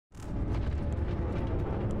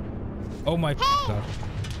Oh my god.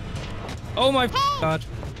 Oh my god.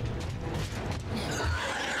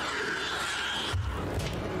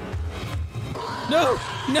 No!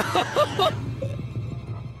 No!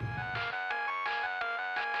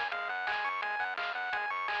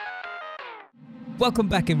 Welcome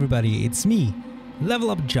back, everybody. It's me,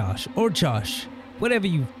 LvlUpJosh, or Josh, whatever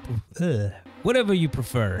you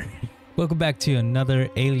prefer. Welcome back to another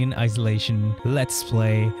Alien Isolation Let's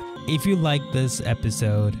Play. If you like this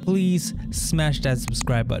episode, please smash that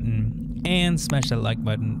subscribe button and smash that like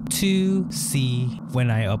button to see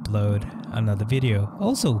when I upload another video.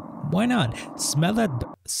 Also, why not? Smell that?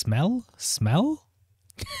 Smell?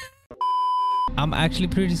 I'm actually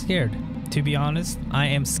pretty scared. To be honest, I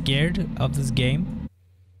am scared of this game.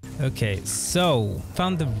 Okay, so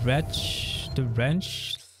found the wrench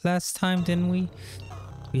last time, didn't we?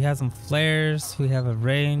 We have some flares, we have a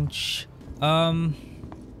wrench.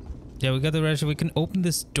 Yeah, we got the wrench. We can open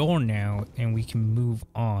this door now and we can move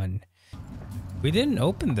on. We didn't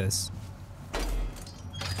open this.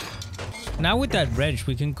 Now with that wrench,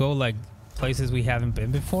 we can go like places we haven't been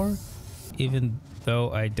before, even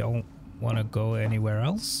though I don't want to go anywhere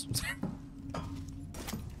else.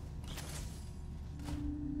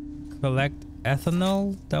 Collect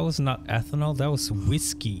ethanol? That was not ethanol, that was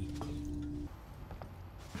whiskey.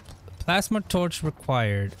 Plasma torch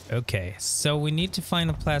required. Okay, so we need to find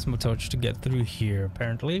a plasma torch to get through here,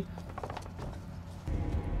 apparently.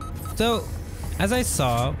 So, as I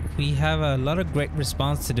saw, we have a lot of great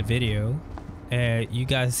response to the video. You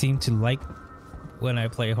guys seem to like when I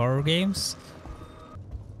play horror games.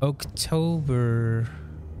 October.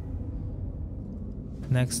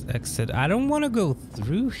 Next exit. I don't want to go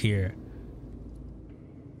through here.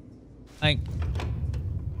 Like,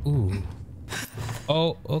 ooh.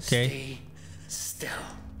 Oh, okay. Stay still.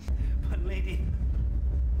 But lady,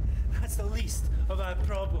 that's the least of our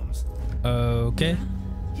problems. Okay.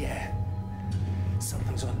 Yeah.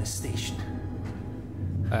 Something's on this station.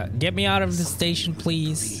 Get me out of the station,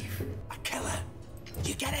 please. A killer.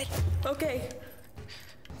 You get it? Okay.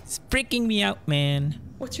 It's freaking me out, man.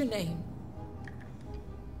 What's your name?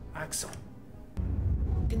 Axel.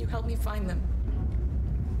 Can you help me find them?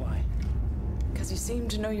 Why? Because you seem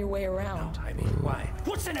to know your way around. No, I mean, why?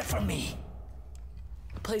 What's in it for me?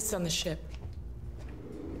 A place on the ship.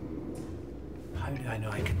 How do I know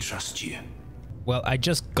I can trust you? Well, I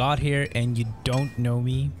just got here and you don't know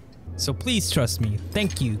me. So please trust me.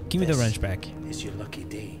 Thank you. Give me the wrench back. It's your lucky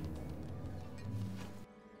day.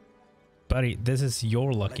 Buddy, this is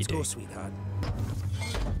your lucky day. Let's go, sweetheart.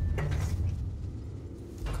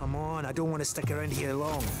 Come on, I don't want to stick around here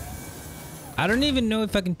long. I don't even know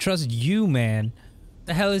if I can trust you, man.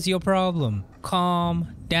 The hell is your problem?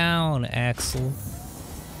 Calm down, Axel.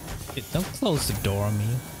 Don't close the door on me.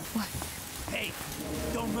 What? Hey,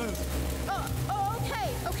 don't move.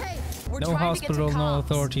 Okay. We're No hospital, no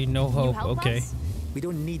authority, no hope. Okay. Us? We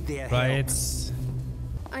don't need their help. Right.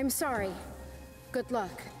 I'm sorry. Good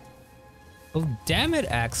luck. Oh, damn it,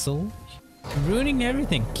 Axel. You're ruining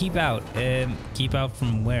everything. Keep out. Keep out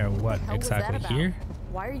from where? What exactly? Here?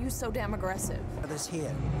 Why are you so damn aggressive? Others here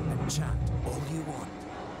and chat all you want.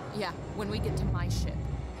 Yeah, when we get to my ship,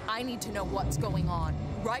 I need to know what's going on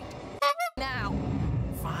right now.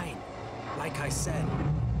 Fine. Like I said,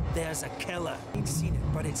 there's a killer. Ain't seen it,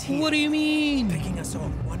 but it's here. What do you mean? Picking us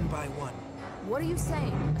off one by one. What are you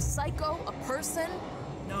saying? A psycho? A person?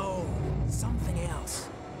 No, something else.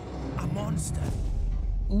 A monster.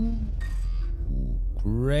 Ooh.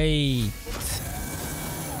 Great.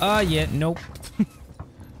 Yeah, nope.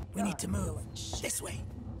 We need to move. This way.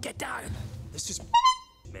 Get down. This is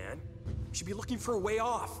man. We should be looking for a way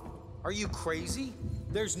off. Are you crazy?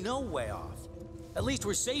 There's no way off. At least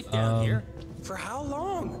we're safe down here. For how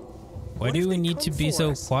long? Why do we need to be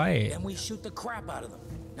so quiet? Then we shoot the crap out of them.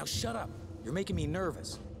 Now shut up. You're making me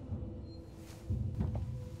nervous.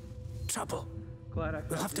 Trouble. We'll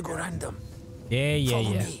have to go random. Yeah. Follow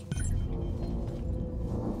me.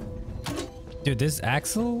 Dude, this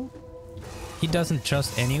Axel, he doesn't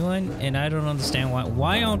trust anyone, and I don't understand why.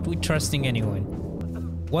 Why aren't we trusting anyone?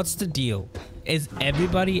 What's the deal? Is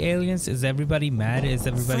everybody aliens? Is everybody mad? Is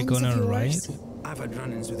everybody going on a riot? I've had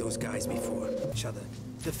run-ins with those guys before. Each other.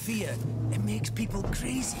 The fear, it makes people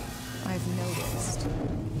crazy. I've noticed.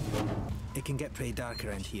 It can get pretty dark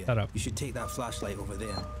around here. Shut up. You should take that flashlight over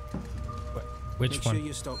there. Which Make one? sure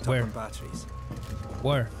you're stocked Where? up on batteries.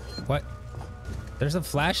 Where? What? There's a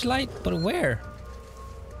flashlight? But where?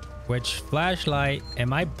 Which flashlight?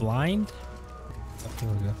 Am I blind? Oh, here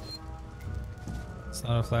we go. It's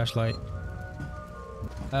not a flashlight.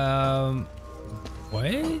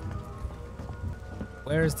 What?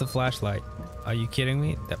 Where is the flashlight? Are you kidding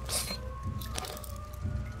me?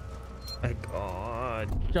 My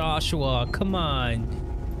God, Joshua, come on.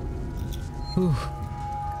 Whew.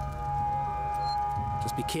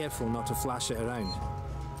 Just be careful not to flash it around.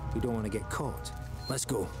 We don't want to get caught. Let's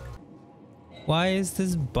go. Why is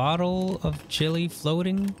this bottle of chili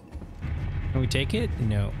floating? Can we take it?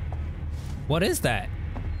 No. What is that?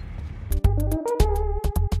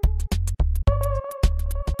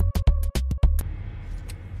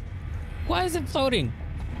 Why is it floating?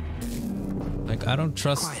 Like, I don't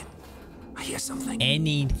trust Quiet. I hear something.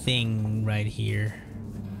 anything right here.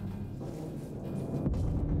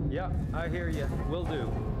 Yeah, I hear you. Will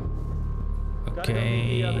do. Gotta go meet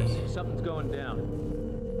Okay. the others. Something's going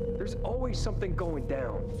down. There's always something going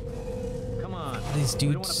down. Come on. What are these We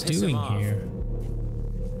don't wanna dudes piss him doing off. here?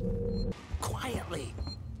 Quietly.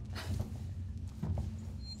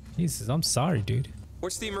 Jesus, I'm sorry, dude.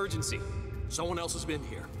 What's the emergency? Someone else has been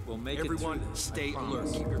here. We'll make Everyone, it through this. stay I alert.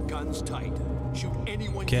 promise. Keep your guns tight. Shoot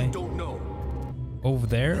anyone Okay. you don't know. Over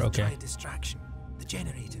there? Let's try Okay. a distraction. The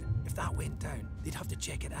generator. If that went down, they'd have to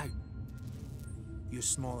check it out. You're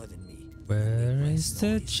smaller than me. Where is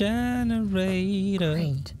the generator?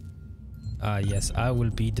 Great. Ah, yes, I will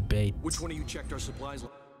be the bait. Which one of you checked our supplies?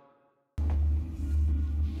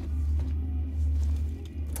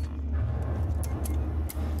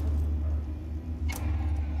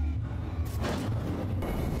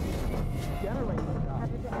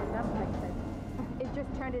 It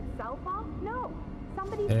just turned itself off? No.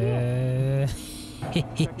 Somebody's here.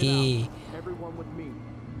 Everyone with me.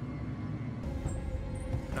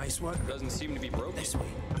 Nice work. Doesn't seem to be broken. This way.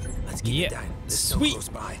 Let's get Yeah, it down. It's still sweet. close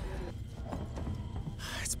by.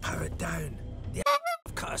 It's powered down. They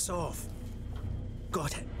have cut us off.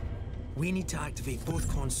 Got it. We need to activate both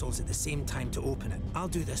consoles at the same time to open it. I'll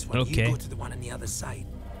do this one. Okay. You go to the one on the other side.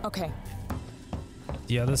 Okay.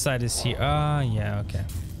 The other side is here. Ah, yeah, okay.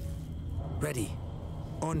 Ready?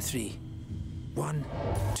 On 3. 1,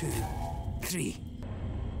 2, 3.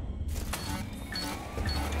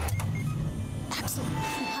 Axel,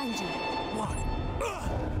 behind you.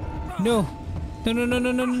 What? No. No, no, no,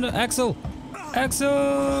 no, no, no, Axel.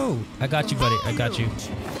 Axel. I got you, buddy. I got you.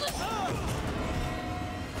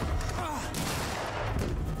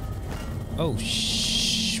 Oh,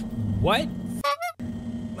 what?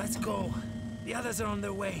 Let's go. The others are on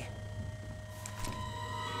their way.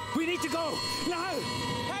 We need to go now.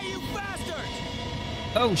 Hey, you bastard!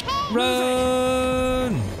 Oh,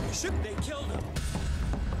 run. They killed him.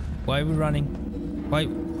 Why are we running? Why?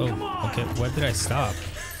 Oh, okay. Where did I stop?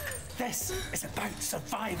 This is about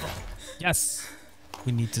survival. Yes.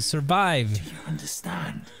 We need to survive. You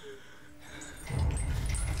understand?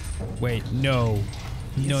 Wait, no.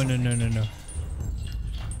 No, no, no, no, no.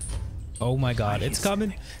 Oh my God, it's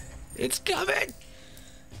coming. It's coming.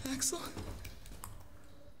 Axel.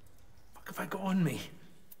 What have I got on me?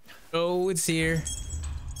 Oh, it's here.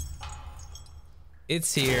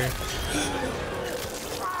 It's here.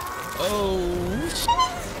 Oh.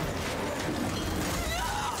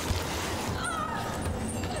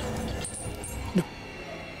 No.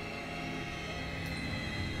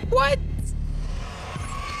 What?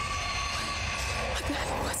 What the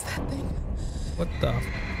heck was that thing? What the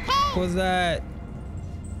f was that?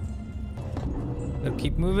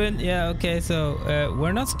 Keep moving. Yeah, okay, so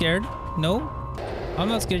we're not scared. No, I'm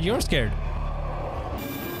not scared. You're scared.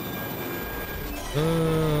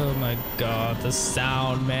 Oh my God, the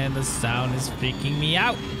sound, man. The sound is freaking me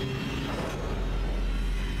out.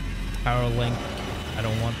 Power link. I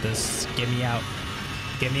don't want this. Get me out.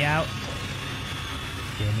 Get me out.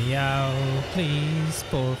 Get me out, please,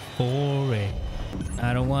 por favor.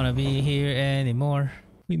 I don't want to be here anymore.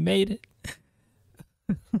 We made it.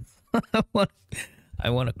 I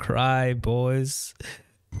want to cry, boys.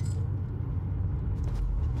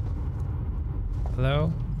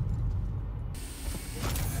 Hello?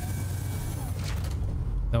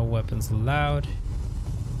 No weapons allowed.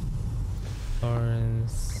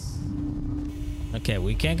 Lawrence. Okay,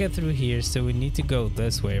 we can't get through here, so we need to go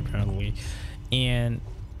this way apparently. And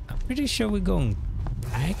I'm pretty sure we're going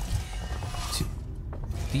back to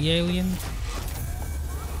the alien.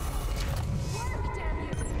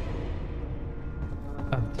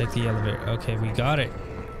 Oh, take the elevator. Okay, we got it.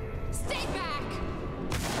 Stay back!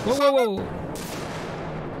 Whoa, whoa, whoa.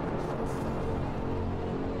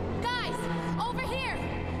 Guys, over here!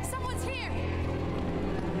 Someone's here!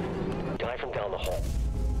 Guy from down the hall.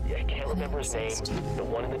 Yeah, I can't remember his name. The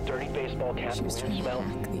one in the dirty baseball cap She and was weird trying to smell.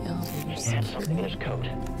 hack the elevator He had something in his coat.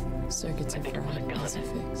 Circuits I are think it was a fried. gun. Easy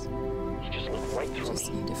fix. He just looked right through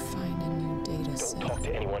Just me. need to find a new data Don't set. talk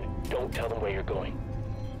to anyone. Don't tell them where you're going.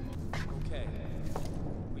 Okay.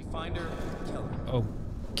 We find her, kill her.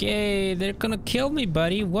 Okay, they're gonna kill me,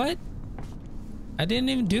 buddy. What? I didn't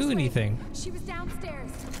even do anything. She was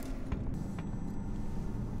downstairs.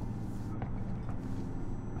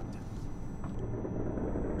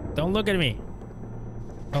 Don't look at me.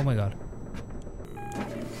 Oh my god. I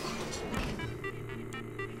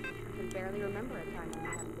can barely remember a time when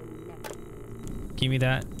I haven't been next. Give me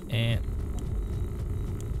that and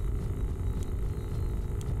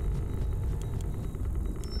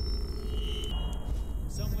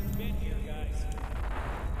Someone's been here, guys.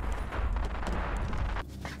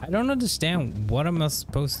 I don't understand what am I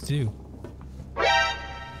supposed to do.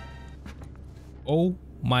 Oh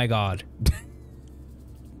my god.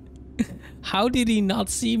 How did he not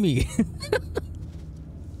see me?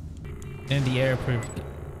 In the air perfect.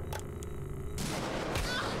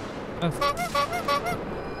 Oh.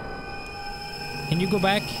 Can you go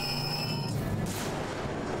back?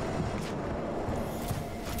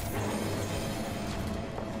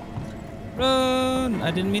 Run!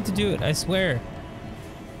 I didn't mean to do it, I swear.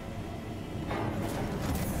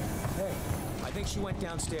 Hey, I think she went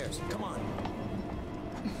downstairs. Come on.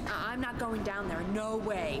 I'm not going down there. No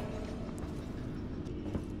way.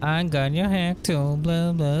 I'm gonna hack to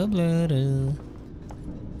blah blah blah blah.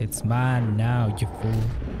 It's mine now, you fool.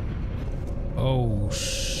 Oh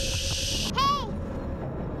shh. Hey!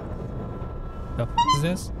 The f is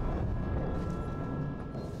this?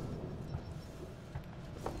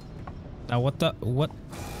 Now what the what?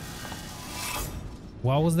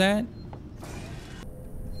 What was that?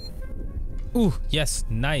 Ooh, yes,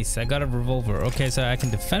 nice. I got a revolver. Okay, so I can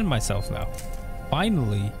defend myself now.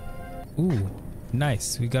 Finally. Ooh.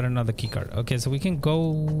 Nice, we got another keycard. Okay, so we can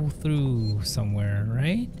go through somewhere,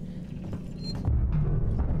 right?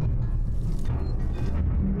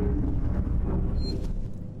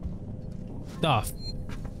 Oh,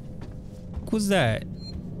 who's that?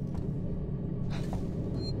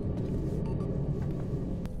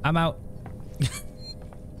 I'm out.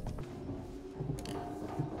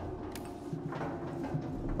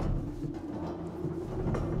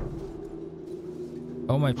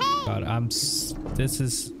 Oh my god, this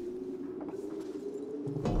is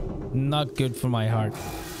not good for my heart.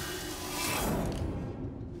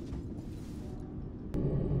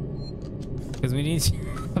 Because we need,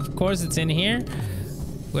 of course it's in here,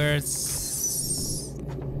 where it's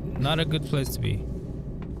not a good place to be.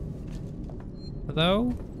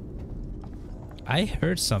 Hello? I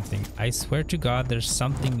heard something. I swear to God, there's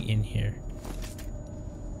something in here.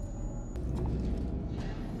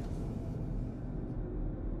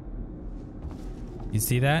 You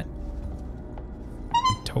see that?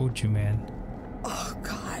 I told you, man. Oh,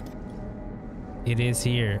 God. It is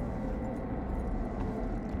here.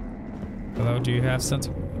 Hello, do you have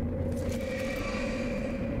something?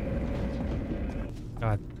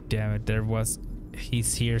 God damn it, there was...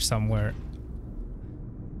 He's here somewhere.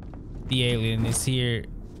 The alien is here.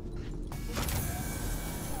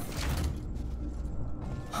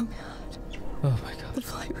 Oh, God. Oh my god. The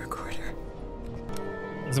flight recorder.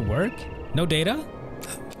 Does it work? No data?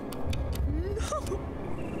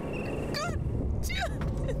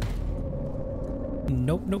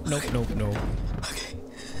 Nope, nope, nope, nope, nope. Okay.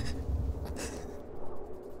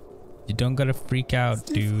 You don't gotta freak out,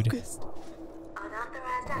 Stay dude. focused.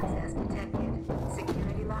 Unauthorized access detected.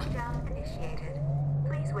 Security lockdown initiated.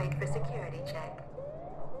 Please wait for security check.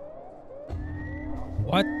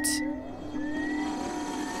 What?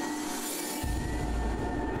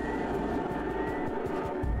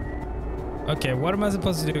 Okay, what am I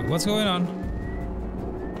supposed to do? What's going on?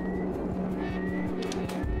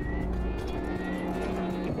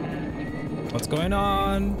 What's going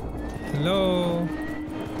on? Hello?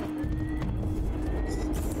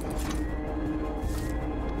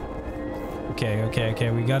 Okay,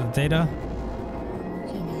 we got the data.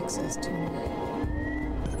 Can access to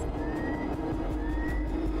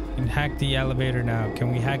We can hack the elevator now.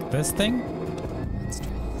 Can we hack this thing? Let's try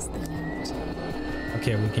this thing out.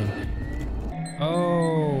 Okay, we can.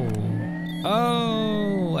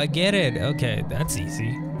 Oh, I get it. Okay, that's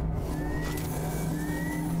easy.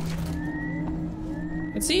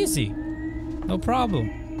 It's easy. No problem.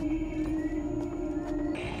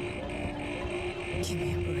 Give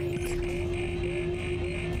me a break.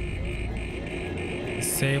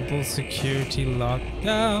 Disable security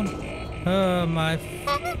lockdown. Oh my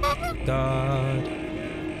god.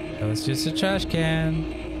 That was just a trash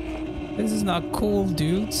can. This is not cool,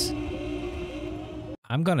 dudes.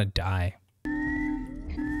 I'm gonna die.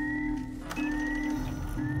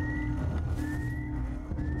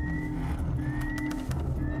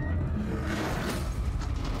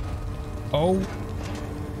 Oh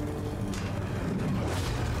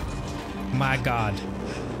my god.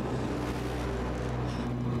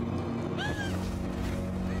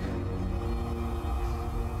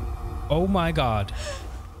 Oh my god.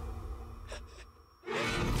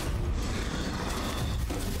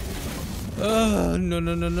 No no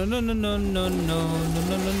no no no no no no no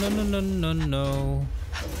no no no no no.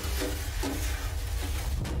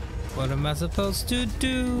 What am I supposed to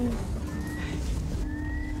do?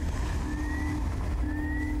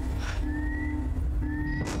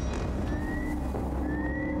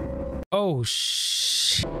 Oh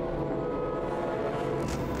shh.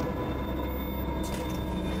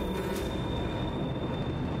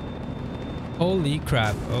 Holy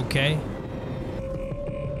crap, okay.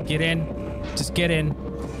 Get in. Just get in.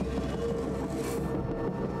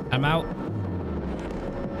 I'm out.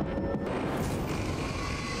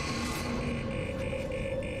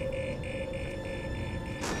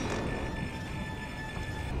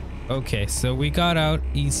 Okay, so we got out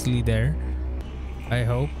easily there. I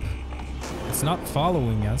hope. It's not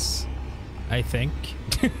following us, I think.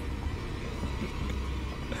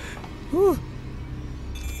 Whew.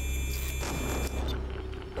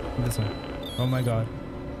 This one. Oh my god.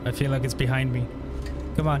 I feel like it's behind me.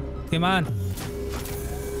 Come on. Come on.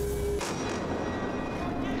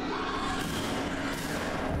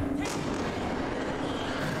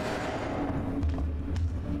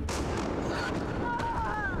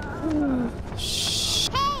 Shh.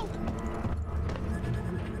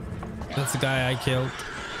 That's the guy I killed.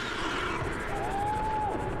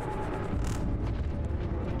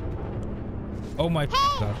 Oh my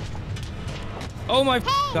god. Oh my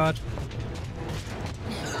god.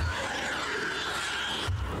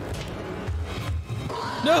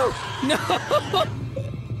 No! No!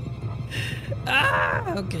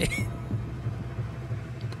 Ah! Okay.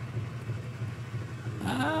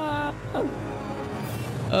 Ah!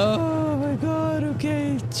 Oh my god,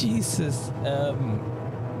 okay. Jesus.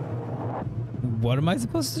 What am I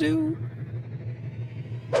supposed to do?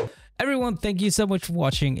 Everyone, thank you so much for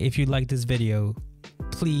watching. If you like this video,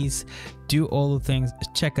 please do all the things.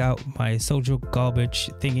 Check out my social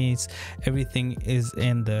garbage thingies. Everything is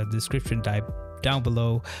in the description down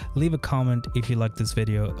below. Leave a comment if you like this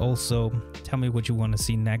video. Also, tell me what you want to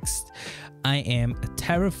see next. I am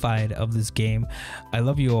terrified of this game. I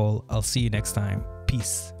love you all. I'll see you next time.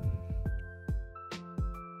 Peace.